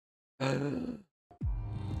I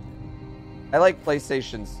like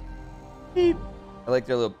PlayStation's beep. I like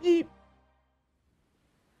their little beep.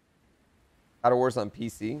 God of War's on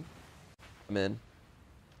PC. I'm in.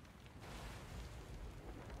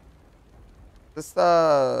 Is this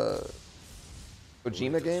the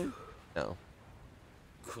Kojima game? No.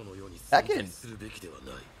 Tekken.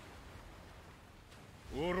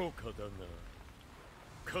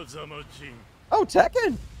 Oh,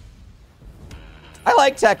 Tekken. I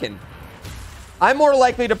like Tekken. I'm more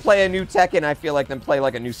likely to play a new Tekken, I feel like, than play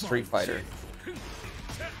like a new Street Fighter.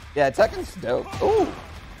 Yeah, Tekken's dope. Ooh.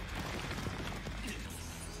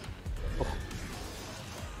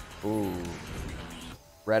 Ooh.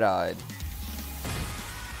 Red-eyed.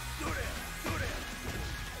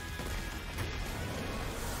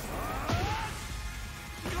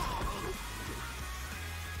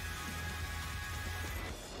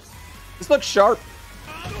 This looks sharp.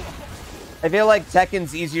 I feel like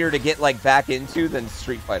Tekken's easier to get like back into than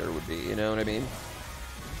Street Fighter would be, you know what I mean?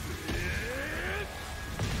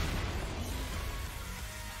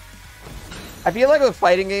 I feel like with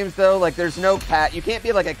fighting games though, like there's no you can't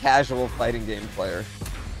be like a casual fighting game player.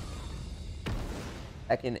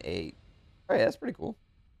 Tekken 8. Oh yeah, that's pretty cool.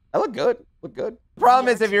 I look good. Look good. The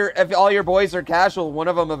problem is if all your boys are casual, one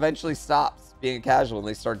of them eventually stops being a casual and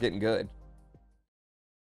they start getting good.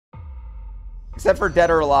 Except for Dead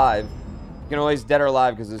or Alive. You can always Dead or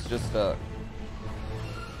Alive because it's just oh,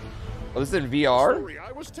 this is in VR? Story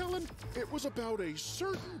I was telling, it was about a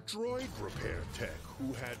certain droid repair tech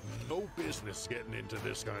who had no business getting into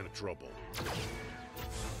this kind of trouble.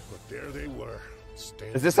 But there they were.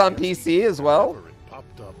 Is this on PC as well?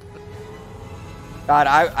 God,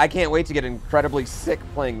 I can't wait to get incredibly sick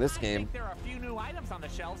playing this game. There are a few new items on the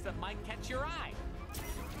shelves that might catch your eye.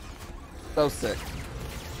 So sick.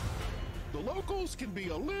 The locals can be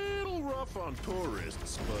a little rough on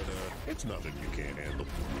tourists, but it's nothing you can't handle.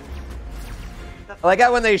 I like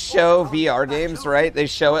how when they show VR games, right? They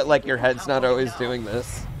show it like your head's not always doing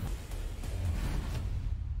this.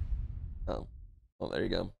 Oh. Well, there you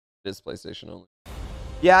go. It is PlayStation only.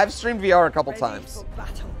 Yeah, I've streamed VR a couple times.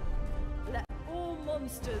 Let all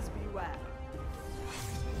monsters beware.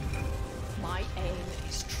 My aim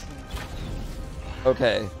is true.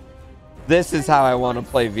 Okay. This is how I want to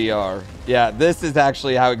play VR. Yeah, this is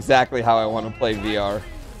actually exactly how I want to play VR.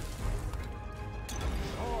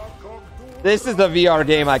 This is the VR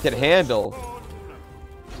game I can handle.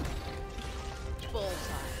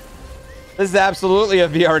 This is absolutely a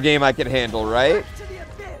VR game I can handle, right?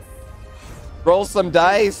 Roll some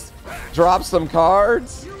dice, drop some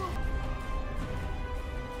cards.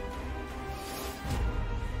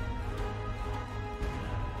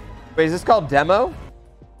 Wait, is this called Demo?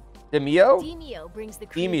 Demio?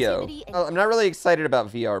 Demio. Oh, I'm not really excited about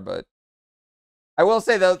VR, but I will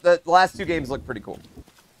say though the last two games look pretty cool.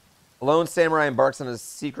 A lone samurai embarks on a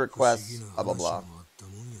secret quest, blah blah blah.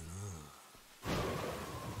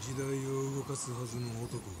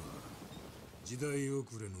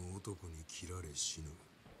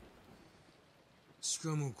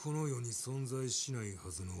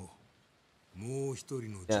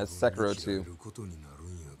 Yeah, it's Sekiro 2.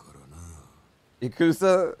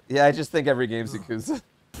 Yakuza? Yeah, I just think every game's Yakuza.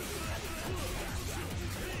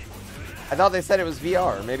 I thought they said it was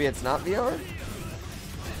VR. Maybe it's not VR?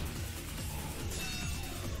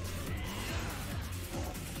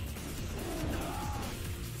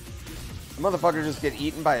 The motherfucker just get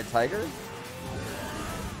eaten by a tiger?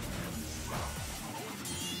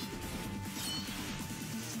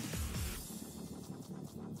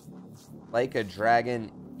 Like a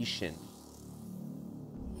dragon Ishin.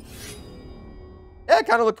 Yeah, it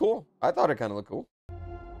kind of looked cool. I thought it kind of looked cool.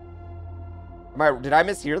 Did I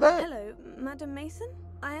mishear that? Hello, Madam Mason.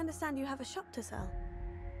 I understand you have a shop to sell.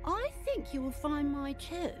 I think you will find my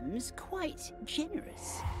terms quite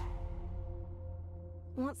generous.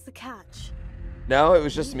 What's the catch? No, it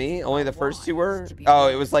was just me. Only the first two were? Oh,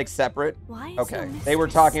 it was like separate? Why okay. They were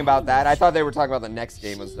talking about that. I thought they were talking about the next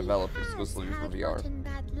game was developed exclusively for VR.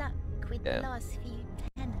 Yeah.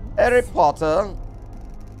 Harry Potter.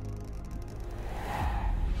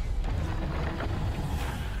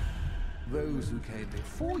 Those who came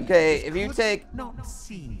before okay, if you take not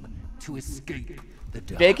seem to escape the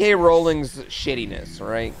dark. J.K. Rowling's shittiness,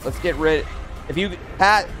 right? Let's get rid. If you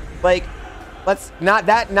like, let's not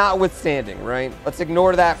that notwithstanding, right? Let's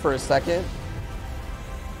ignore that for a second.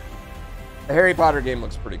 The Harry Potter game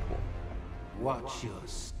looks pretty cool. Watch your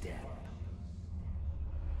step.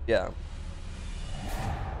 Yeah.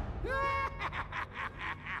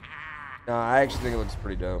 No, I actually think it looks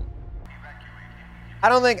pretty dope. I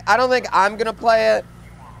don't think I'm gonna play it.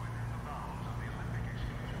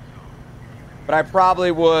 but I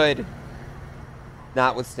probably would,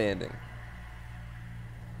 notwithstanding.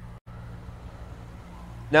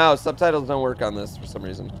 No, subtitles don't work on this for some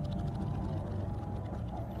reason.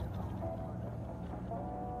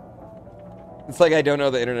 It's like I don't know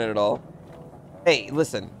the internet at all. Hey,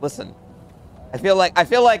 listen. I feel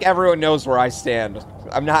like everyone knows where I stand.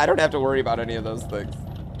 I don't have to worry about any of those things.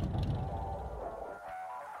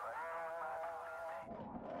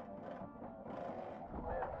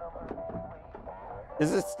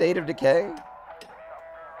 Is this State of Decay?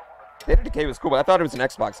 State of Decay was cool, but I thought it was an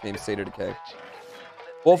Xbox game, State of Decay.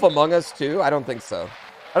 Wolf Among Us 2? I don't think so.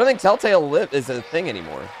 I don't think Telltale is a thing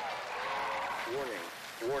anymore.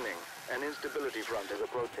 Warning. An instability front is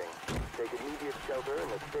approaching. Take immediate shelter in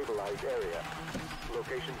a stabilized area.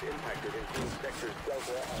 Locations impacted include sectors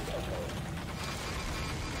Delta and Echo.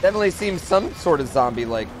 Definitely seems some sort of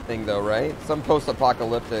zombie-like thing, though, right? Some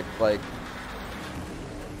post-apocalyptic, like...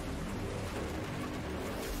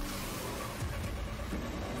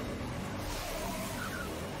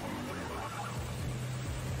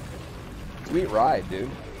 Sweet ride, dude.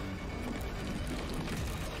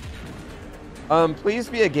 Please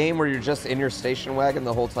be a game where you're just in your station wagon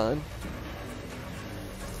the whole time.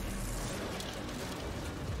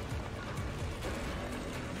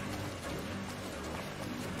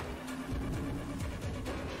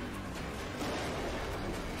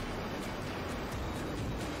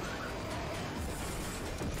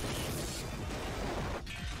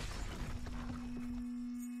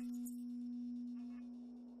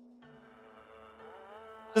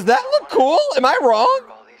 Does that look cool? Am I wrong?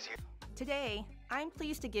 Today, I'm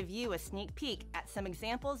pleased to give you a sneak peek at some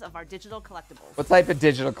examples of our digital collectibles. What type of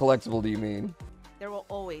digital collectible do you mean? There will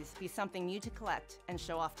always be something new to collect and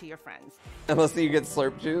show off to your friends. Unless you get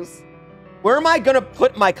slurp juice. Where am I gonna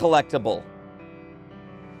put my collectible?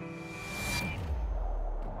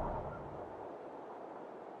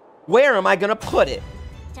 Where am I gonna put it?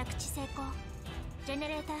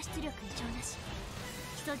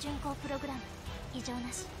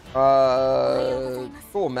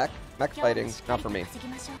 Cool, mech fighting, not for me.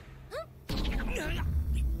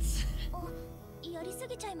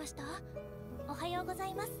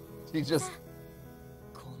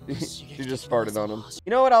 She just farted on him. You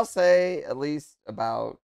know what I'll say, at least,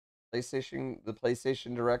 about PlayStation, the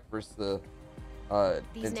PlayStation Direct versus the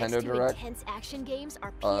These Nintendo next two Direct? intense action games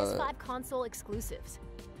are PS5 console exclusives.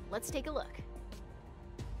 Let's take a look.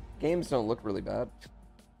 Games don't look really bad.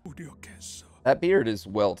 That beard is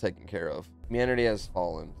well taken care of. Humanity has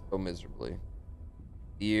fallen so miserably.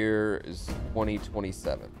 The year is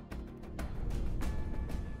 2027.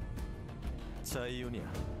 자이오니아,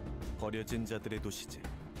 버려진 자들의 도시지.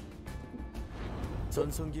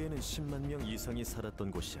 전성기에는 10만 명 이상이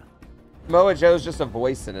살았던 곳이야. Moa Joe's just a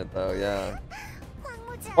voice in it, though. Yeah.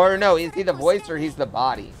 Or no, is he the voice or he's the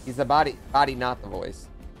body? He's the body, not the voice.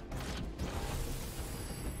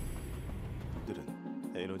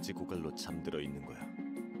 에너지 고갈로 잠들어 있는 거야.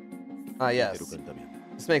 Ah, yes.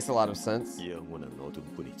 This makes a lot of sense. 영원한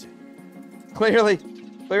어둠뿐이지.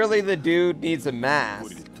 Clearly the dude needs a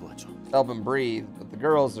mask to help him breathe, but the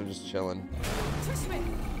girls are just chilling.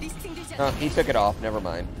 Oh, he took it off. Never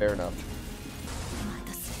mind. Fair enough.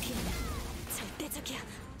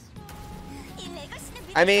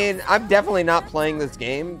 I mean, I'm definitely not playing this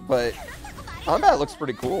game, but combat looks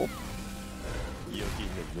pretty cool.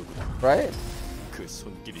 Right?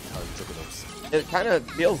 It kind of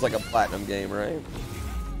feels like a Platinum game, right?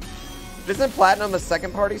 Isn't Platinum a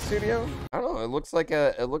second-party studio? I don't know. It looks like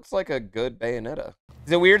a good Bayonetta.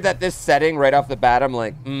 Is it weird that this setting right off the bat, I'm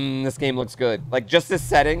like, this game looks good. Like just this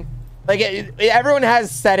setting. Like everyone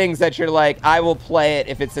has settings that you're like, I will play it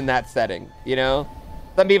if it's in that setting. You know,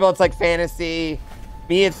 some people it's like fantasy.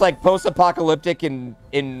 Me, it's like post-apocalyptic in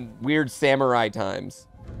weird samurai times.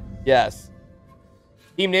 Yes.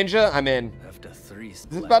 Team Ninja, I'm in. Is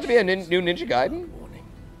this about to be a new Ninja Gaiden?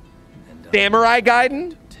 Samurai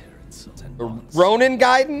Gaiden? Ronin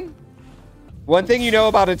Gaiden? One thing you know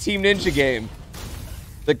about a Team Ninja game,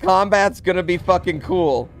 the combat's gonna be fucking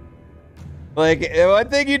cool. Like, one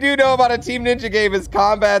thing you do know about a Team Ninja game is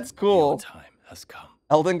combat's cool. Time has come.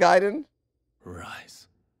 Elden Gaiden? Rise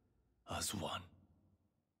as one.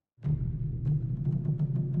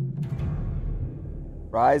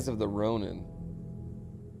 Rise of the Ronin.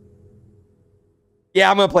 Yeah,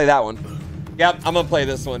 I'm gonna play that one. Yep, I'm gonna play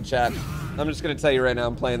this one, chat. I'm just gonna tell you right now,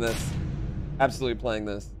 I'm playing this. Absolutely playing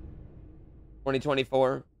this.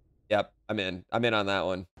 2024. Yep, I'm in. I'm in on that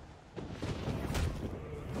one.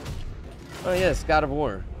 Oh yes, God of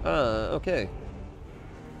War. Okay.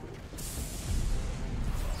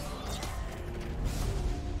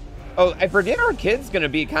 Oh, I forget our kid's gonna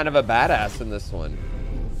be kind of a badass in this one.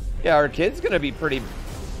 Yeah, our kid's gonna be pretty,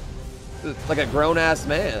 like a grown-ass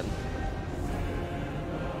man.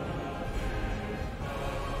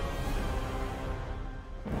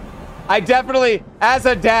 I definitely, as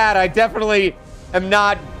a dad, I definitely am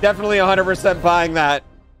not 100% buying that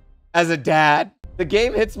as a dad. The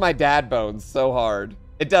game hits my dad bones so hard.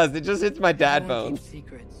 It does. It just hits my dad bones.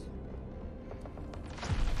 Secrets.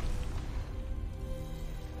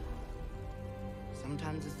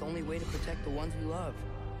 Sometimes it's the only way to protect the ones we love.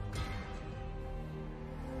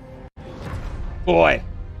 Boy.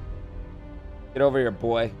 Get over here,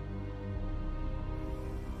 boy.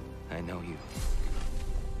 I know you.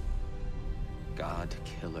 God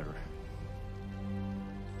killer.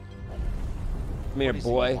 Come here,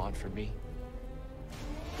 boy. What do you want from me?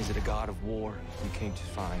 Is it a god of war you came to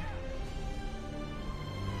find?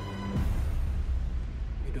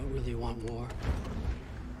 You don't really want war,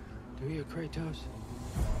 do you, Kratos?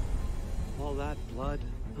 All that blood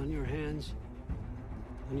on your hands,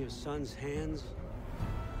 on your son's hands.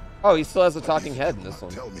 Oh, he still has a talking head in this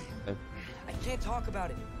one. Tell me. Okay. I can't talk about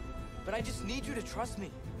it, but I just need you to trust me.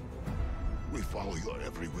 We follow your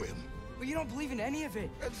every whim. But you don't believe in any of it.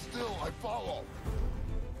 And still I follow.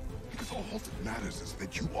 Because all that matters is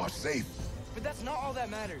that you are safe. But that's not all that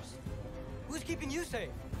matters. Who's keeping you safe?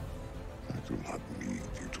 I do not need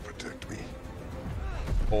you to protect me.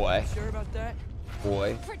 Boy. Sure about that?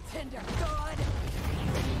 Boy. Pretender God!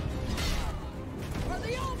 For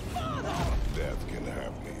the old father! Death can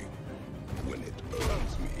have me when it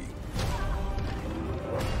earns me.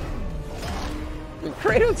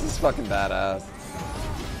 Kratos is fucking badass.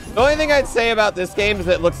 The only thing I'd say about this game is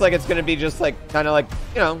that it looks like it's going to be just like, kind of like,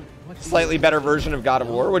 you know, slightly better version of God of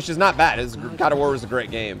War, which is not bad. God of War was a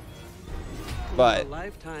great game. But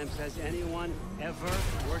lifetimes has anyone ever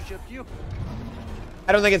worshipped you?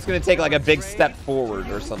 I don't think it's going to take like a big step forward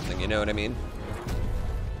or something, you know what I mean?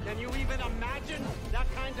 Can you even imagine that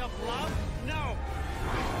kind of love? No.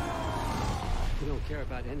 You don't care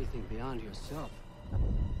about anything beyond yourself.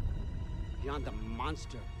 Beyond the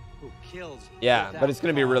monster who kills. Yeah, but it's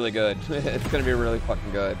going to be really good. It's going to be really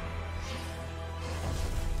fucking good.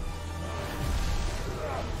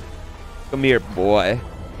 Come here, boy.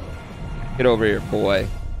 Get over here, boy.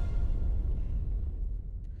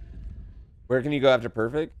 Where can you go after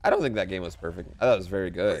perfect? I don't think that game was perfect. I thought it was very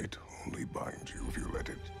good. Fate only binds you if you let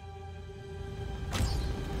it.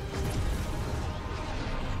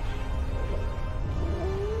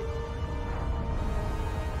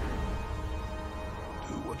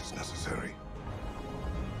 Do what is necessary.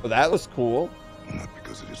 Well, that was cool. Not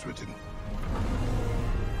because it is written.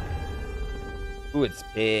 Ooh, it's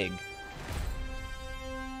big.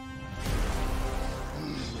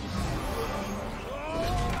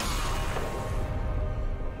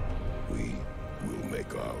 We will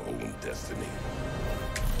make our own destiny.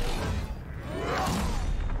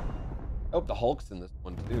 Oh, the Hulk's in this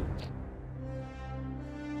one too.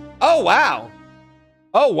 Oh, wow.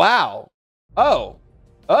 Oh, wow. Oh.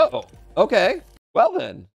 Oh, okay. Well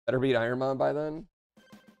then. Better beat Iron Man by then.